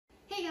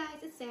guys,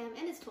 it's Sam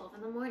and it's 12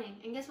 in the morning,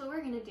 and guess what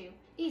we're gonna do?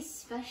 A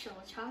special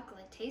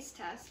chocolate taste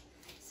test.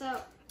 So,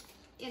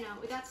 you know,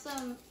 we got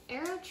some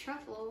Aero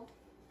truffle,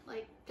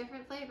 like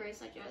different flavors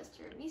such as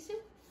tiramisu,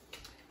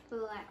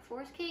 black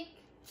forest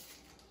cake,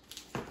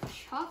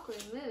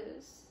 chocolate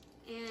mousse,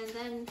 and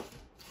then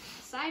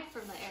aside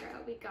from the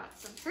Aero, we got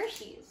some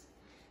Hershey's.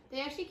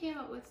 They actually came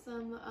up with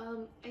some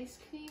ice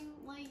cream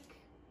like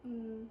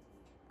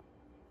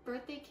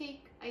birthday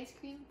cake ice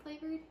cream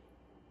flavored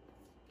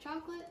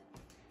chocolate,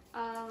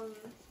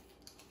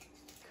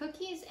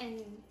 cookies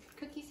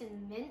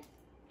and mint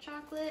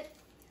chocolate,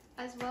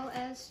 as well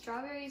as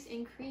strawberries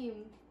and cream.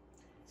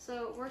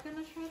 So we're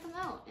gonna try them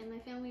out, and my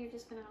family are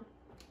just gonna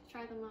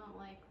try them out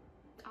like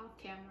off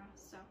camera.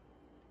 So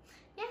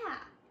yeah.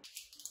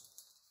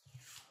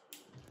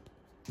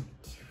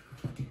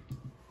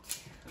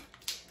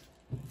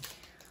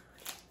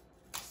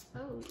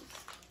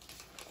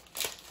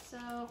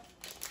 So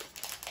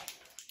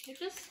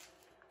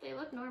they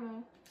look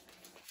normal.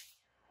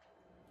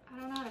 I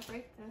don't know how to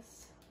break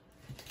this.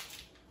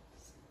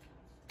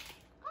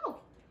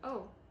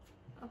 Oh,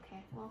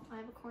 okay, well, I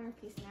have a corner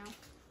piece now.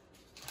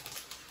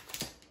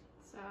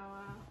 So,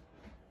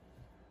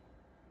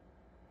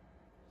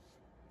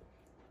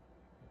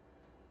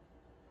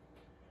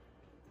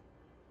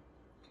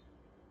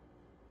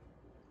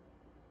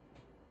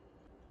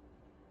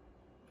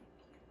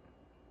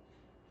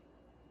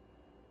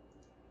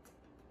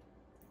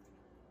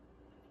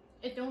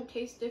 it don't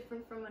taste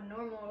different from a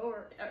normal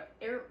or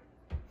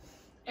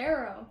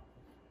Aero.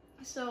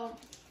 So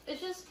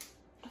it's just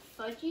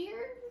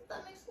fudgier, if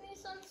that makes any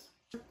sense.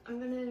 I'm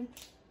gonna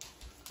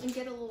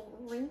get a little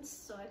rinse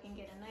so I can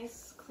get a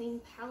nice clean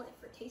palette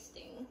for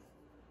tasting.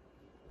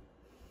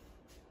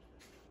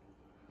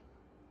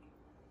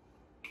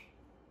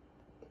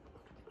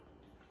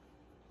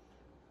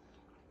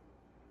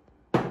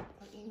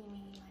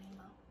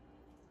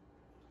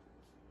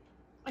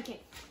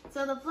 Okay,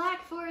 so the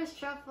Black Forest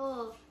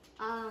Truffle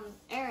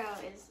Aero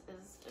is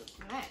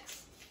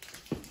next.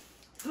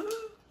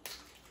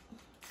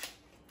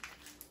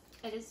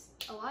 It is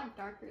a lot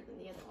darker than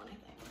the other one, I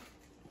think.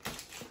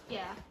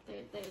 Yeah,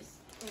 there's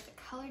a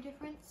color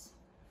difference.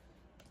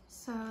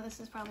 So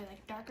this is probably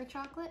like darker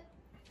chocolate.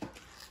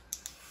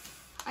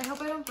 I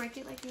hope I don't break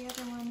it like the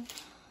other one.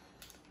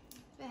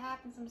 If it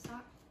happens, I'm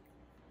sorry.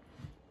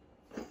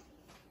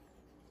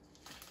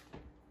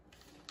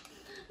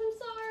 I'm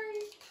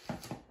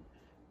sorry.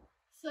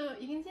 So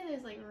you can see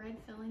there's like red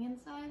filling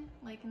inside,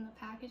 like in the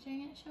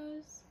packaging it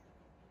shows.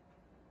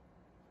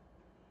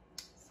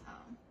 So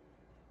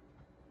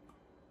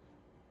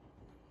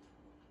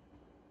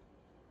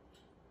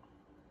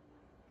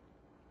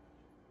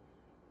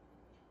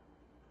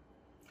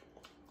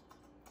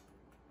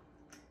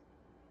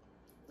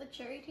the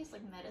cherry tastes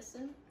like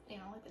medicine, you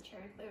know, like the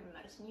cherry flavored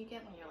medicine you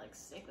get when you're like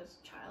sick as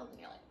a child and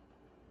you're like,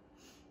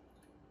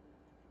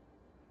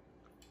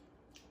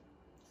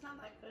 it's not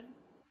that good.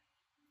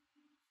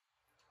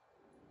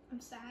 I'm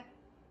sad.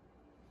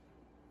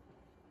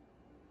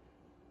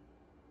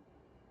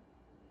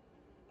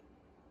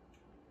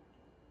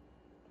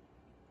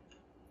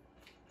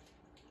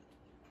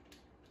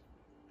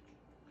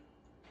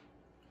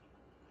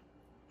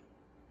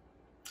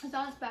 It's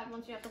not as bad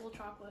once you have the whole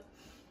chocolate.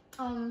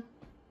 I'm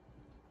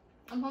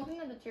hoping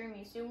that the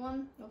tiramisu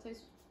one will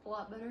taste a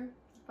lot better.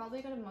 It's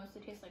probably gonna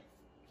mostly taste like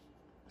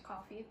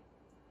coffee.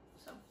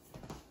 So,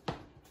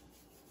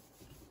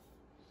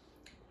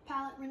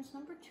 palette rinse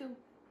number 2.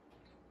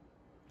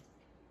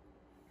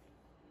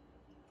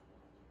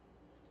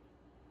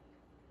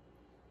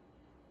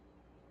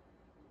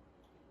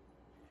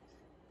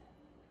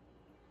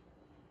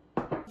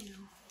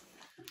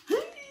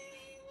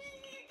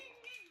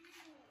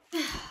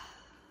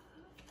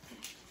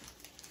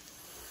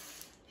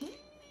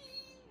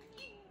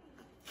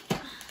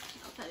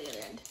 The other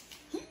end.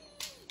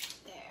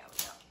 There we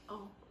go.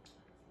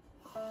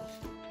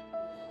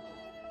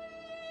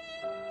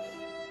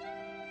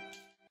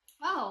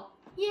 Oh,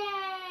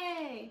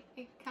 yay!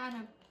 It kind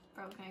of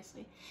broke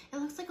nicely. It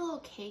looks like a little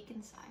cake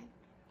inside.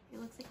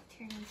 It looks like a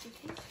tiramisu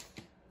cake.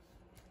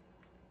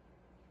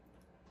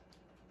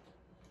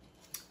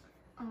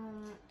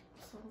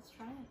 So let's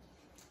try it.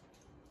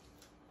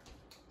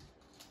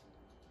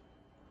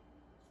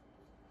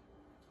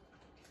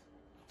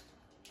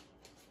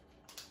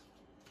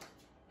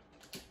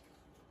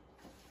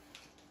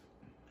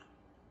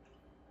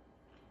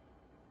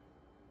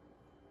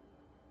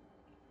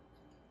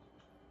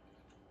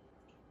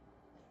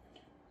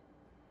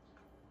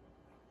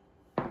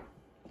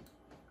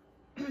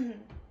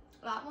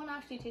 That one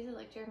actually tasted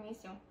like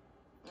tiramisu.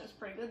 It was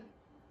pretty good.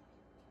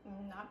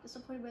 I'm not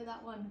disappointed by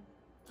that one.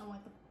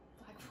 Unlike the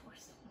Black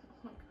Forest. Oh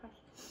my gosh.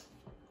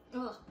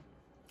 Ugh.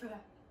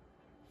 Okay.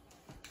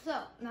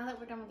 So, now that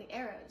we're done with the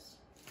Aeros,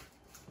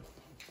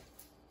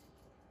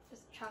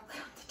 just chocolate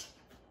on the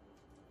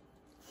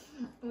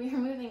table. We are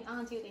moving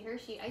on to the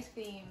Hershey ice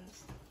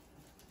creams.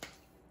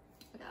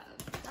 We got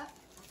that,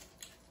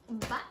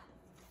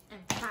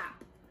 and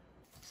pop.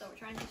 So we're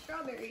trying the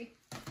strawberry.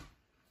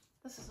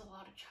 This is a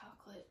lot of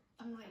chocolate.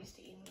 I'm not used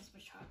to eating this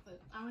much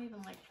chocolate. I don't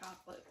even like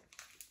chocolate.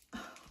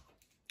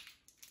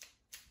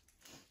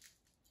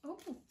 Oh,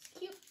 it's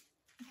cute.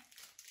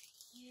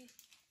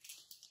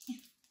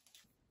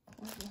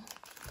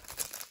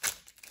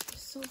 They're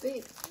so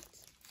big.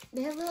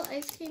 They have little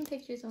ice cream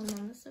pictures on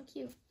them. It's so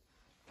cute.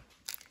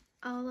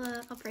 I'll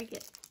break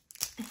it.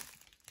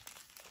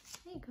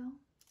 There you go.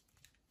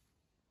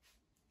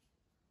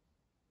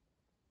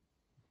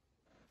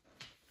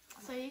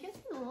 So you can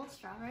see the little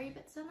strawberry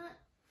bits in it.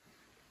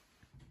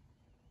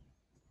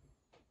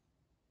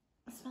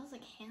 It smells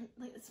like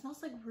it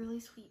smells like really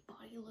sweet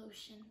body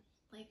lotion.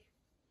 Like,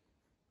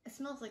 it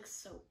smells like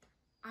soap.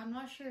 I'm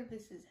not sure if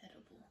this is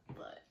edible,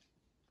 but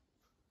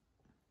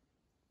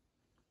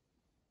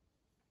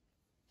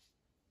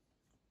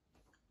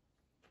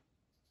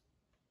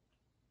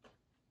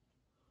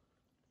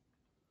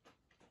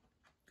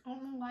I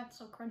don't know why it's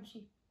so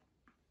crunchy.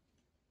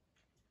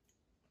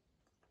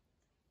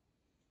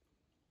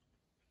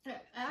 I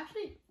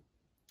actually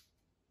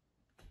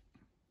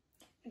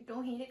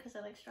don't hate it because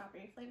I like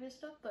strawberry flavored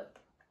stuff, but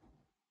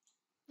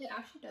it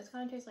actually does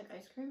kind of taste like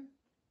ice cream.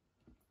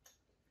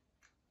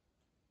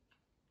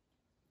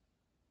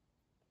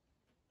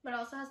 But it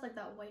also has like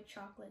that white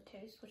chocolate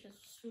taste, which is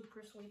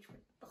super sweet.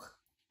 Ugh.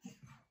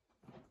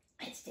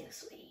 It's too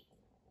sweet.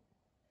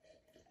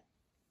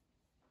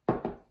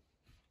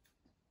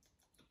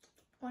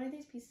 One of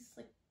these pieces is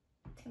like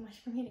too much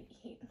for me to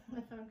eat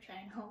if I'm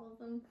trying all of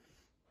them.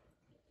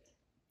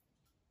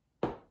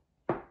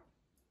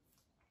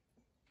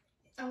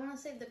 I want to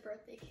save the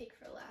birthday cake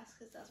for last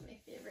because that's my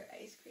favorite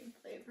ice cream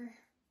flavor.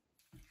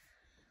 But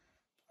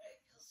I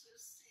feel so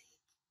sick.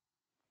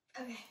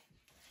 Okay,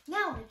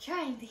 now we're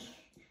trying the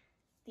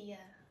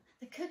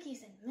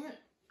cookies and mint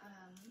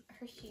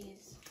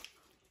Hershey's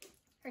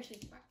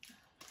bar.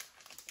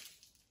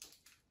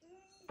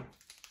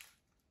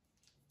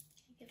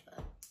 I give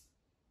up.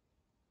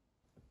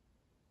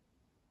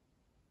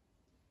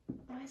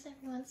 Why is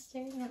everyone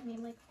staring at me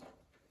like?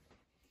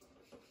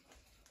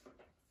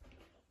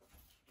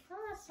 Oh,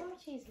 that's so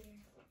much easier.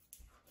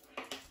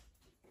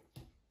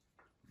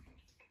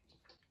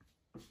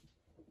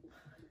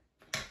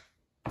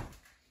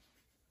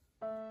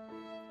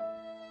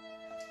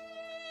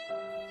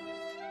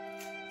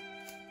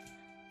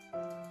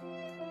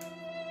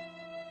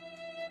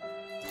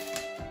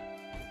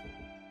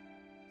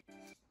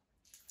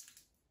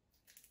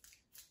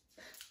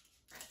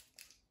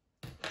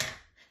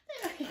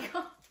 There we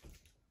go.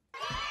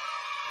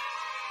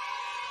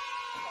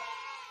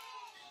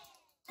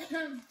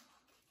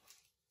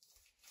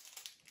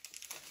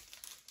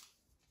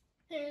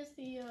 Here's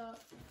the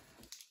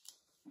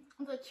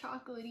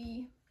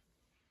chocolatey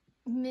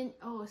mint.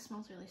 Oh, it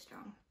smells really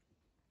strong.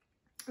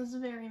 It's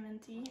very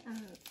minty,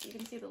 and you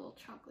can see the little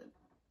chocolate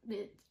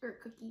bit or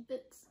cookie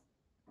bits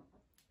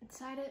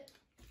inside it.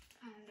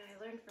 And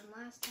I learned from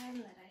last time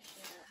that I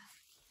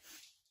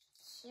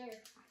should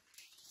share.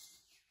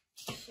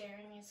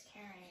 Sharing is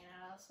caring, and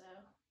I also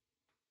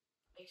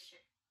make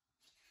sure.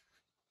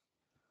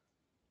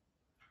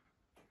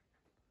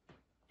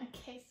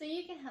 Okay, so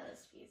you can have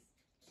this piece.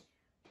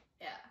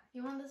 Yeah,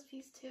 you want this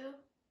piece too?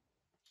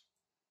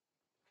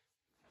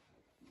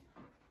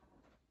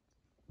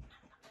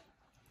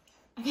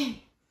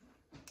 Okay,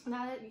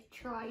 now that you've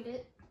tried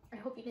it, I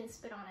hope you didn't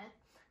spit on it.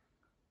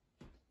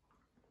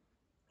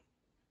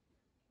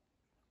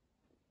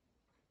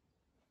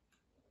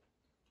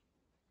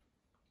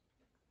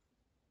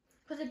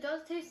 Because it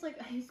does taste like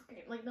ice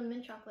cream, like the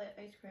mint chocolate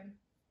ice cream.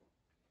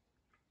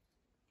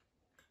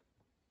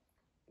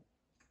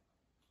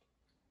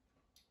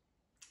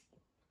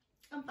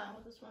 I'm fine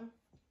with this one.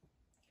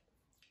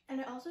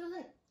 And it also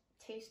doesn't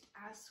taste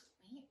as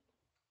sweet,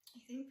 I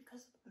think,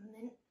 because of the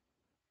mint.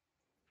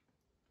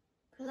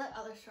 Because that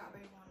other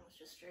strawberry one was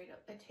just straight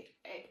up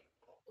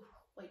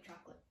white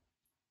chocolate.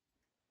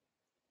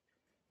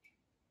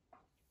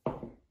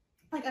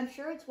 Like, I'm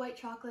sure it's white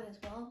chocolate as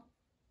well,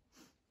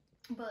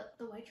 but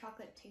the white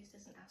chocolate taste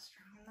isn't as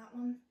strong in that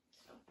one.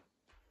 So,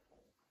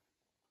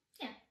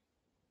 yeah.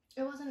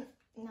 It wasn't,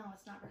 no,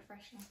 it's not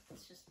refreshing.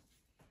 It's just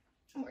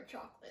more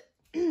chocolate.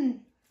 and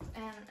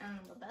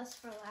the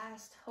best for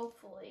last,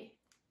 hopefully,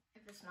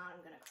 if it's not,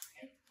 I'm gonna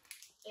cry,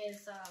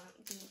 is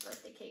the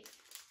birthday cake.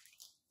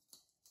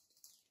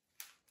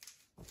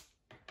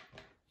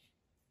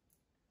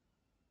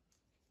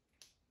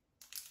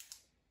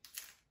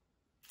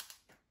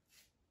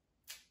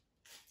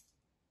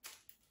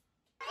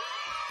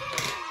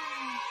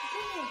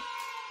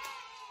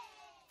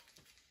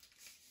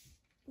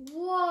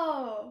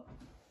 Whoa!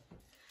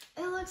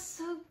 It looks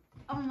so,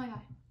 oh my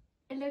god.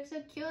 It looks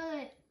so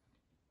cute.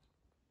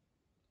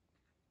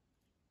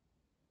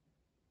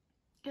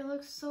 It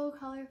looks so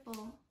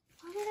colorful.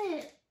 Look at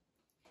it.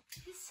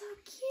 It's so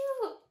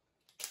cute.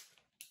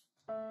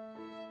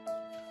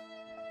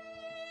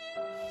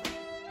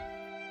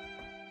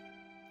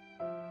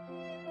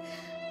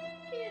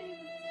 Can't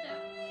even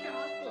stop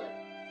chocolate.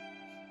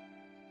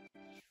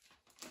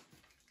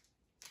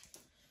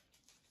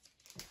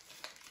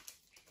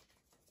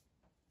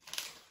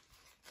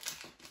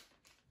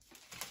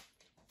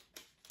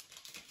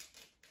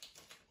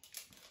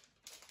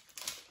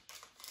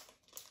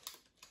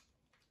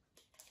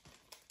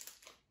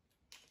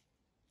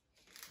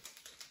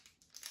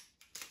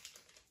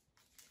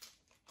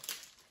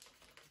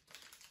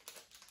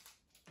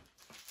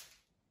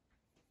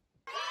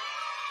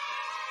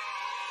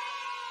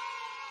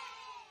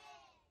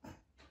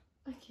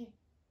 Okay,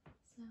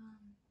 so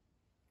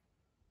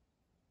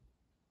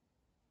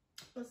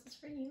this is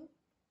for you.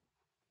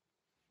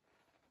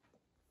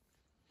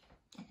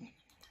 No,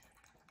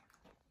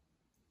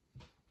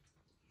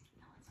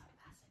 it's not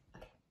passive.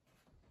 Okay.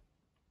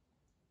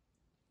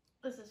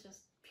 This is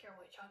just pure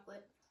white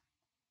chocolate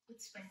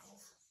with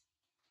sprinkles.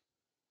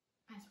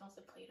 It smells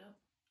like Play-Doh.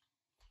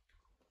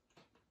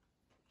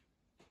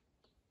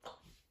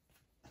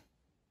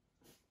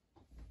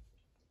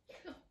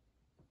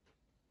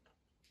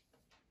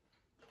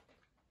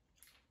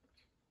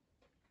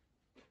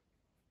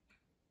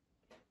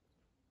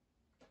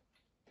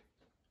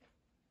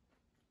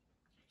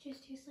 It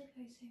just tastes like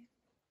icing.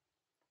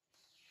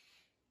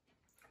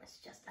 It's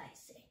just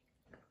icing.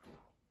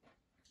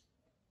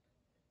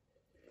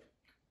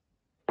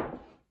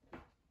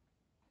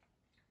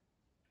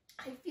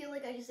 I feel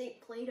like I just ate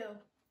Play-Doh.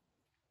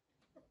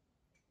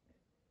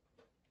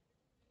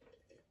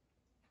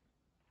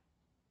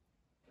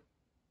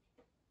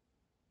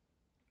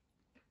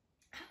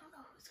 I don't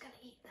know who's gonna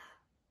eat that.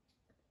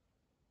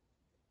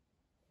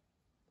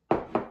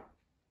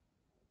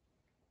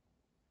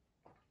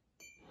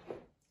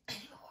 I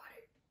need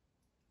water.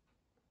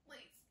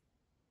 Please.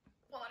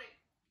 Water.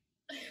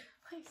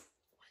 Please.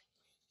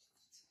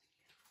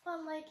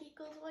 1 like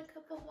equals 1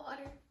 cup of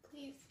water.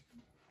 Please.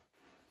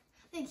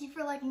 Thank you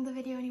for liking the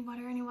video. Any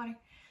water, any water.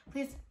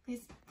 Please,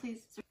 please,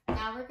 please.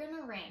 Now we're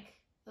gonna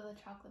rank the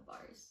chocolate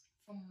bars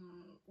from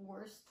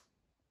worst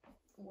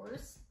to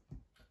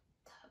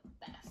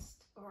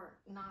best, or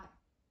not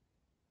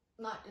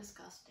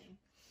disgusting.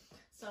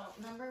 So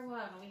number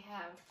 1, we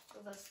have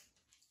this.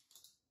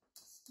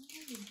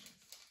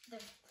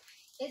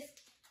 It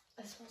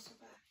smells so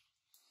bad.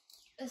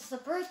 It's the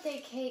birthday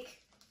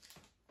cake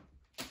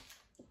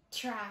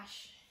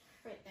trash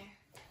right there.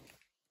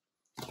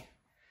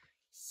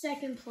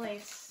 Second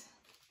place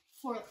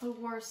for the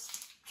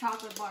worst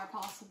chocolate bar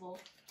possible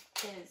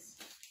is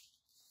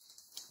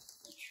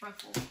the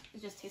truffle.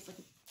 It just tastes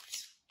like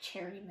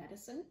cherry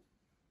medicine.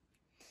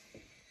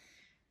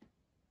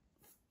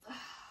 I'm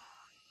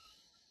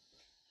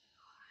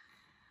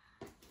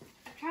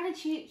trying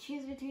to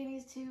choose between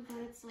these two, but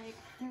it's like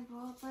they're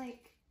both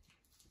like,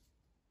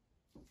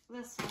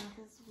 this one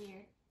is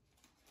weird.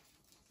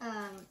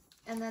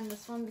 And then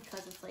this one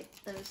because it's like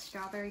the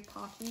strawberry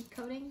pocky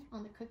coating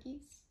on the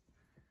cookies.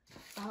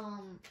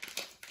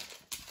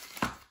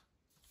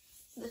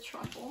 The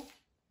truffle,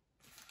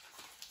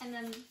 and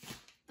then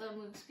the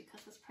mousse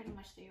because it's pretty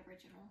much the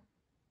original.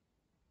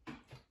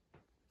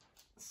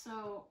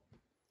 So,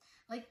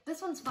 like,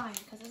 this one's fine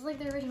because it's like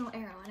the original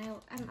Aero,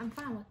 and I'm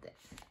fine with it.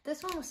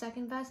 This one was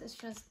second best. It's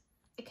just,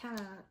 it kind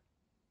of,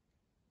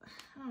 I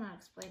don't know how to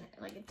explain it.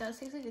 Like, it does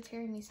taste like a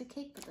tiramisu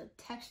cake, but the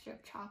texture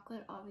of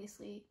chocolate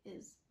obviously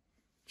is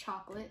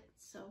chocolate,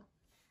 so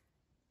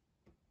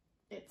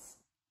it's,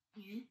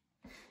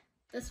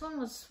 This one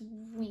was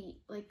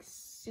sweet, like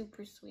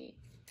super sweet,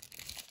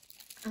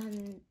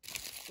 and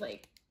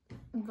like,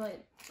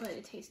 but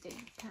it tasted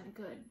kind of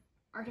good.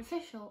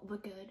 Artificial,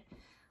 but good.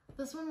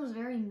 This one was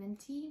very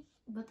minty,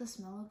 but the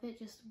smell of it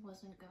just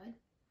wasn't good.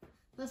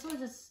 This one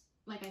just,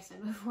 like I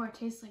said before, it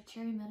tastes like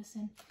cherry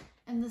medicine,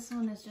 and this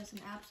one is just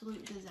an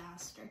absolute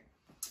disaster.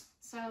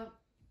 So,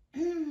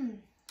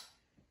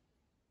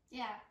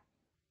 yeah,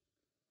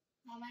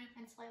 that might have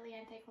been slightly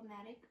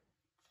anticlimactic,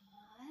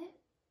 but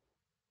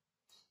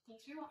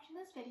thanks for watching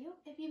this video.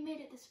 If you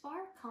made it this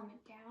far,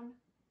 comment down.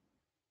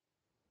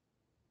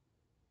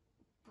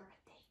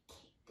 Birthday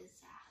cake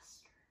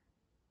disaster.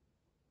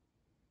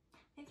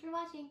 Thanks for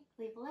watching.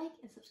 Leave a like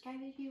and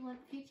subscribe if you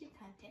want future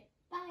content.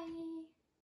 Bye!